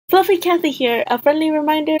Fluffy Cathy here, a friendly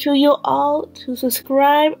reminder to you all to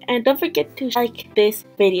subscribe and don't forget to like this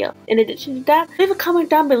video. In addition to that, leave a comment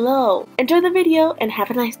down below. Enjoy the video and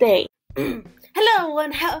have a nice day. Hello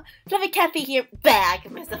everyone, Fluffy Cathy here, back. I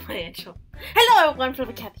messed up my intro. Hello everyone,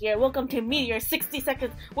 Fluffy Cathy here. Welcome to Meteor 60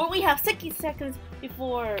 seconds, where we have 60 seconds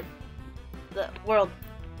before the world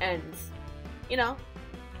ends. You know,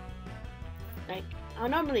 like how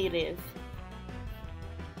normally it is.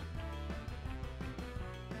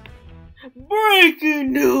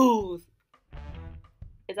 Breaking news!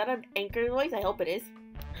 Is that an anchor voice? I hope it is.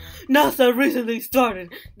 NASA recently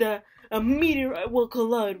started that a meteor will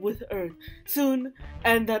collide with Earth soon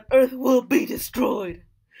and that Earth will be destroyed.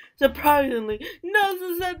 Surprisingly,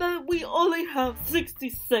 NASA said that we only have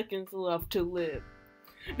 60 seconds left to live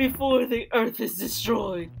before the Earth is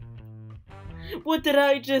destroyed. What did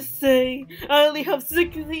I just say? I only have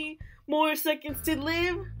 60 more seconds to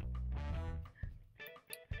live?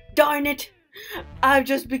 Darn it! I've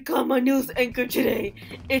just become a news anchor today.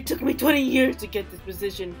 It took me 20 years to get this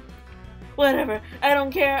position. Whatever, I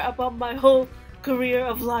don't care about my whole career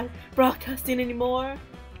of live broadcasting anymore.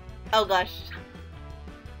 Oh gosh.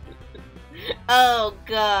 Oh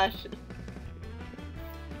gosh.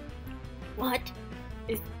 What?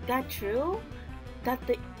 Is that true? That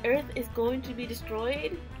the Earth is going to be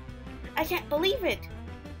destroyed? I can't believe it!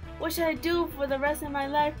 What should I do for the rest of my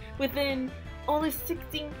life within only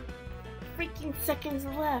 16 freaking seconds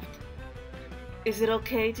left? Is it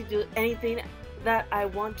okay to do anything that I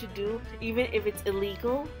want to do, even if it's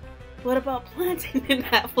illegal? What about planting an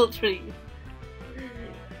apple tree?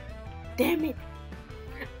 Damn it!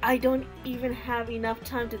 I don't even have enough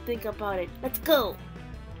time to think about it. Let's go!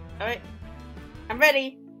 Alright, I'm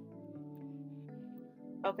ready!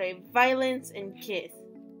 Okay, violence and kiss.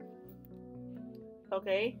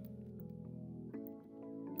 Okay.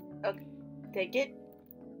 Okay. Take it.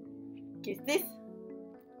 Kiss this.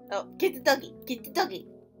 Oh, kiss the doggy. Kiss the doggy.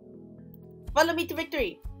 Follow me to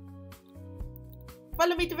victory.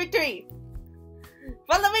 Follow me to victory.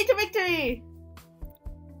 Follow me to victory.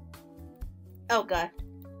 Oh god.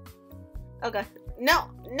 Oh god.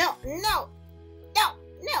 No, no, no. No,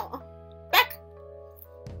 no. Back.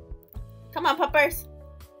 Come on, puppers.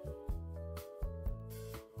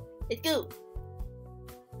 Let's go.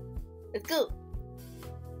 Let's go.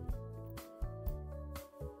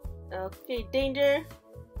 Okay, danger.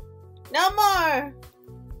 No more!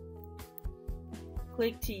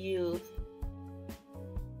 Click to use.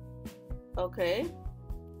 Okay.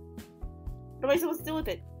 What am I supposed to do with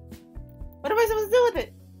it? What am I supposed to do with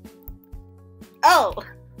it? Oh!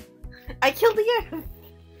 I killed the Earth!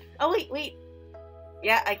 Oh wait.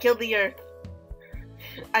 Yeah, I killed the Earth.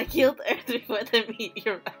 I killed Earth before the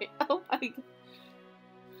meteorite. Oh my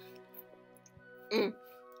god.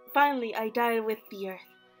 Finally, I died with the Earth.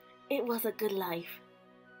 It was a good life.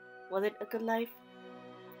 Was it a good life?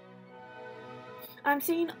 I'm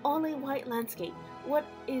seeing only white landscape. What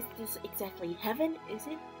is this exactly? Heaven? Is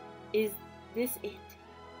it? Is this it?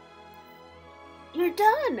 You're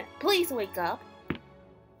done! Please wake up.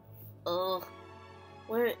 Ugh.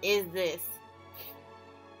 Where is this?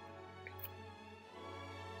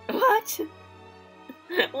 What?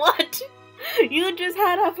 What? You just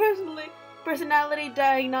had a personality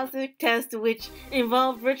diagnostic test which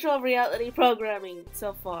involved virtual reality programming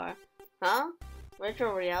so far. Huh?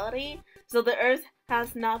 Virtual reality? So the Earth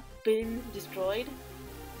has not been destroyed?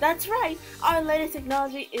 That's right! Our latest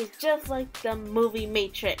technology is just like the movie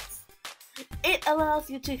Matrix. It allows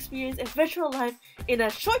you to experience a virtual life in a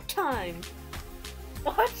short time.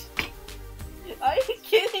 What? Are you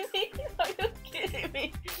kidding me? Are you kidding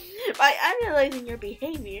me? By analyzing your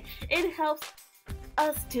behavior, it helps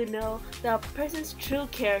us to know the person's true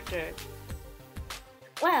character.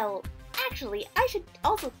 Well, actually, I should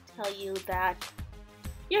also tell you that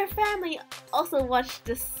your family also watched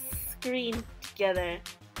the screen together.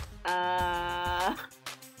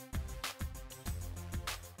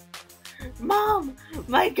 Mom,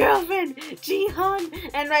 my girlfriend, Jihan,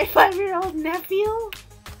 and my 5-year-old nephew?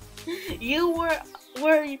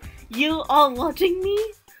 Were you all watching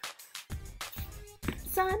me?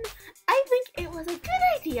 Son, I think it was a good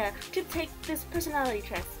idea to take this personality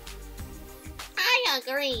test. I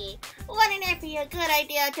agree. Wouldn't it be a good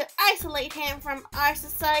idea to isolate him from our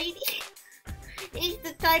society? He's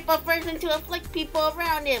the type of person to afflict people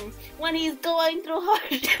around him when he's going through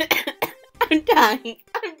hard. I'm dying.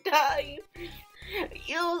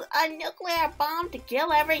 Use a nuclear bomb to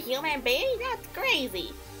kill every human being? That's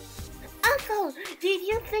crazy. Uncle, did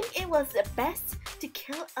you think it was the best to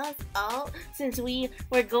kill us all since we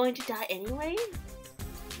were going to die anyway?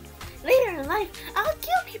 Later in life, I'll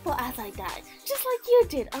kill people as I die, just like you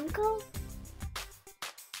did, Uncle.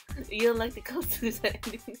 You don't like the ghost who's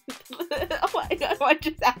ending. Oh my god, what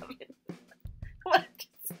just happened? What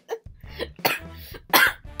just...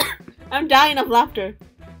 I'm dying of laughter.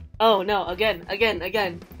 Oh no, again. Again.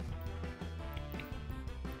 Okay.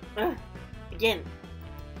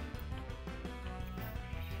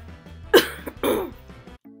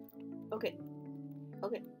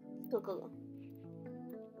 Go.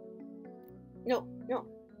 No.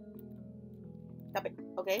 Stop it,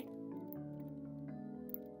 okay?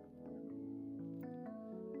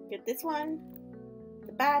 Get this one.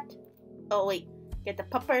 The bat. Oh wait. Get the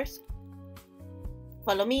puppers.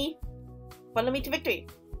 Follow me. Follow me to victory.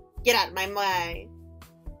 Get out of my way.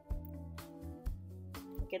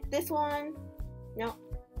 Get this one. No.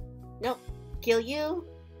 Kill you.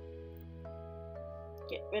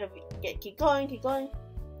 Get rid of it. Keep going.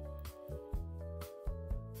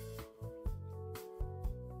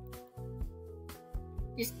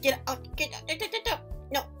 Just get out.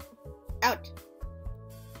 No. Out.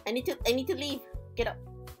 I need to leave. Get up.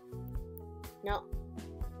 No.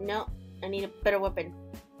 I need a better weapon.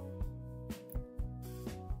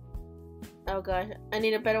 Oh gosh. I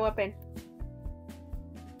need a better weapon.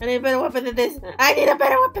 I need a better weapon than this.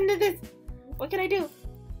 What can I do?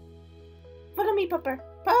 Follow me, Pupper.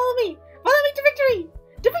 Follow me to victory.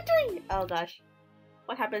 Oh gosh.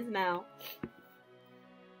 What happens now?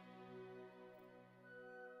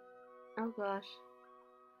 Oh gosh.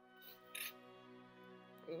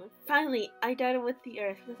 Finally, I died with the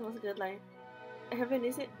earth. This was a good line. Heaven,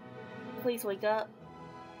 is it? Please wake up.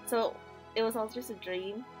 So, it was all just a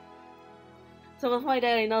dream. So with my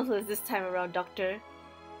diagnosis this time around, doctor.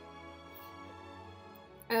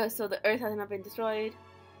 So the earth has not been destroyed.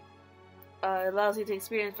 It allows you to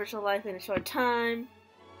experience virtual life in a short time.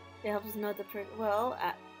 It helps us know the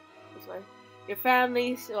this way. Your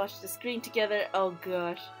family watch the screen together. Oh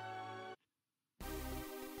gosh.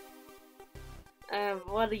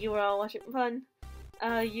 What you were all watching fun?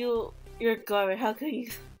 You're garbage. How could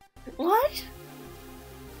you? What?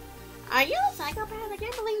 Are you a psychopath? I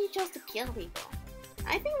can't believe you chose to kill people.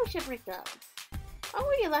 I think we should break up. Why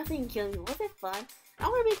were you laughing and killing me? Was it fun? I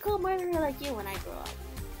want to be a cool murderer like you when I grow up.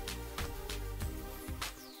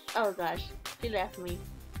 Oh gosh, she left me.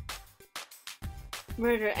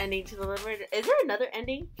 Murder ending to the murder. Is there another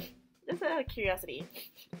ending? Just out of curiosity.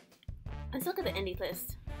 Let's look at the ending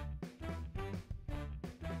list.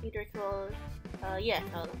 Meteor code. Yeah.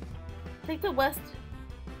 Take the west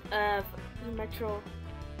metro.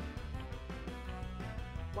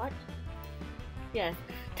 What? Yes.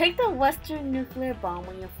 Take the western nuclear bomb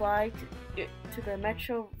when you fly to the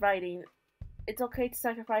metro writing. It's okay to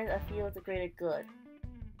sacrifice a few of the greater good.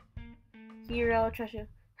 Hero, treasure,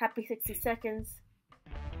 happy 60 seconds.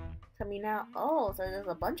 Coming out. Oh, so there's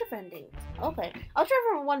a bunch of endings. Okay. I'll try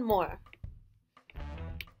for one more.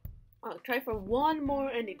 I'll try for one more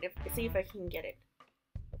ending to see if I can get it.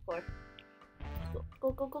 Of course.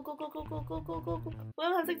 Go.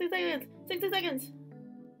 We'll have 60 seconds. 60 seconds.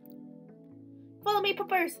 Follow me,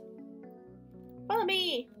 puppers. Follow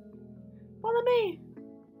me.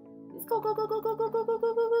 Let's go. Come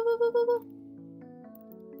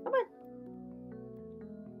on.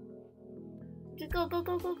 Just go. Go.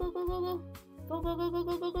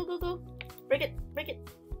 Break it.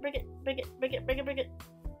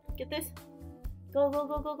 Get this. Go.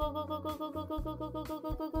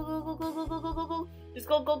 Just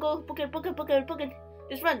go. Book it.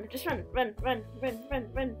 Just run. Run.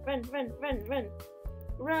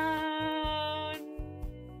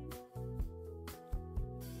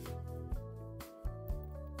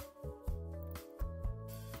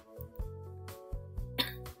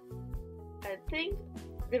 I think.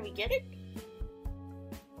 Did we get it?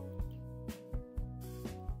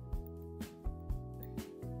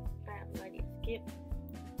 I have no idea. Skip.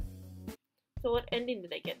 So what ending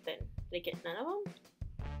did I get then? Did I get none of them?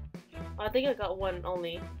 Oh, I think I got one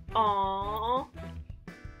only. Aww.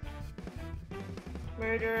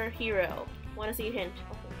 Murder hero. Wanna see a hint?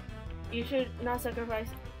 Okay. You should not sacrifice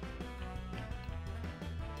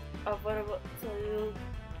of whatever so you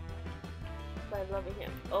by loving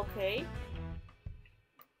him. Okay.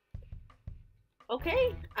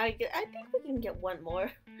 I think we can get one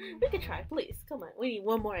more. We can try, please. Come on. We need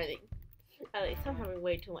one more ending. At least I'm having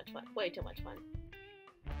way too much fun.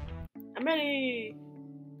 I'm ready.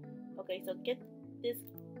 Okay, so get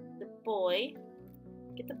the boy.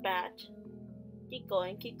 Get the bat. Keep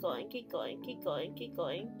going.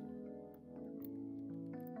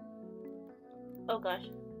 Oh gosh.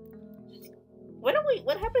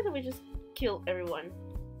 What happens if we just kill everyone?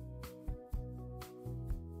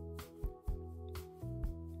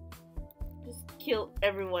 kill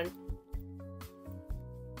everyone.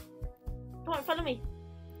 Come on, follow me.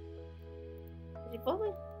 Did you follow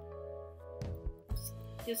me?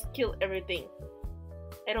 Just kill everything.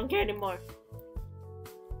 I don't care anymore.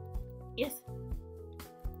 Yes.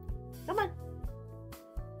 Come on.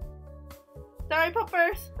 Sorry,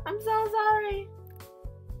 puppers. I'm so sorry.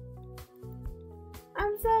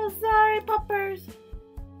 I'm so sorry, puppers.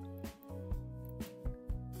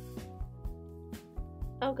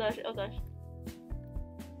 Oh gosh, oh gosh.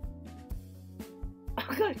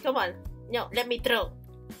 Oh gosh, come on. No, let me throw.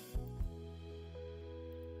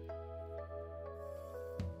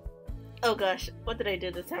 Oh gosh, what did I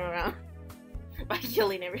do this time around? By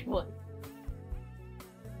killing everyone.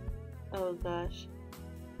 Oh gosh.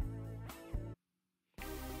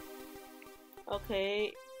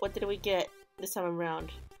 Okay, what did we get this time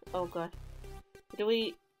around? Oh god.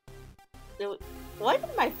 Why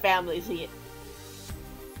did my family see it?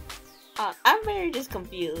 I'm very just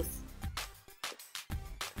confused.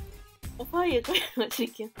 Why are you going with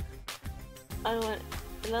chicken? I want.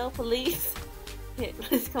 Hello, police? Here,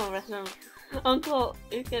 let's come arrest him. Uncle,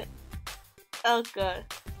 you can. Oh god.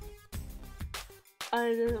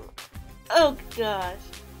 I don't. Oh gosh.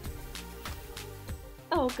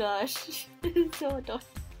 Oh gosh. This is so annoying.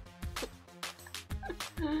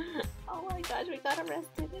 Oh my gosh, we got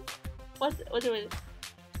arrested. What's it?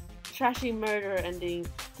 Trashy murder ending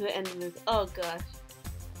to the end of this. Oh gosh.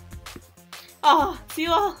 Oh, see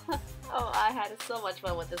you all. Oh, I had so much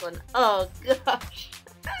fun with this one. Oh gosh.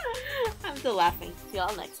 I'm still laughing. See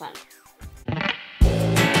y'all next time.